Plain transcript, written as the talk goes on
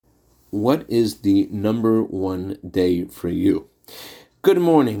what is the number one day for you? Good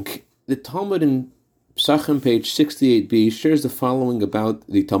morning. The Talmud in Pesachim, page 68b, shares the following about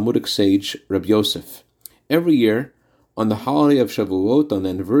the Talmudic sage Rabbi Yosef. Every year, on the holiday of Shavuot, on the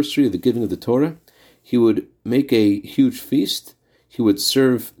anniversary of the giving of the Torah, he would make a huge feast. He would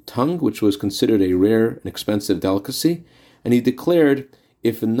serve tongue, which was considered a rare and expensive delicacy, and he declared,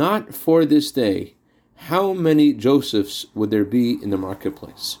 if not for this day, how many Josephs would there be in the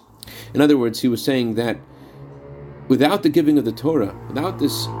marketplace? In other words, he was saying that without the giving of the Torah, without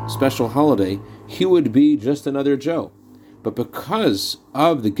this special holiday, he would be just another Joe. But because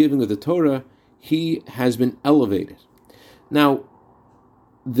of the giving of the Torah, he has been elevated. Now,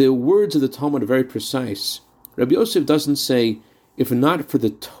 the words of the Talmud are very precise. Rabbi Yosef doesn't say, if not for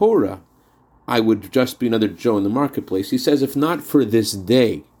the Torah, I would just be another Joe in the marketplace. He says, if not for this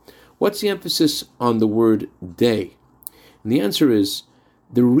day. What's the emphasis on the word day? And the answer is,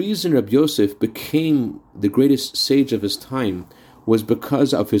 the reason Rabbi Yosef became the greatest sage of his time was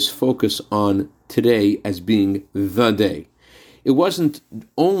because of his focus on today as being the day. It wasn't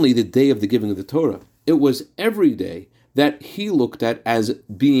only the day of the giving of the Torah. It was every day that he looked at as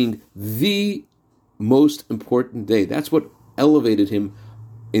being the most important day. That's what elevated him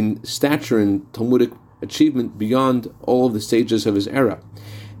in stature and Talmudic achievement beyond all of the sages of his era.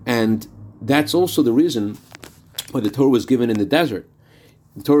 And that's also the reason why the Torah was given in the desert.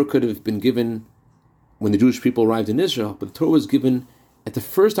 The Torah could have been given when the Jewish people arrived in Israel, but the Torah was given at the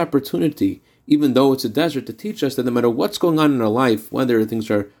first opportunity, even though it's a desert, to teach us that no matter what's going on in our life, whether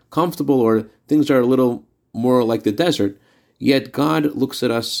things are comfortable or things are a little more like the desert, yet God looks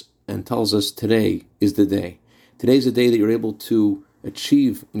at us and tells us today is the day. Today is the day that you're able to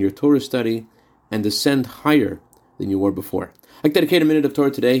achieve in your Torah study and ascend higher than you were before. I'd like to dedicate a minute of Torah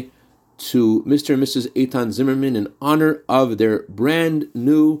today to Mr. and Mrs. Eitan Zimmerman in honor of their brand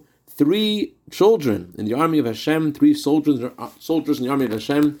new 3 children in the army of Hashem, 3 soldiers in the army of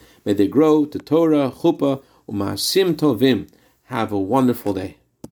Hashem. May they grow to Torah, Chuppah, U'Ma'asim Tovim. Have a wonderful day.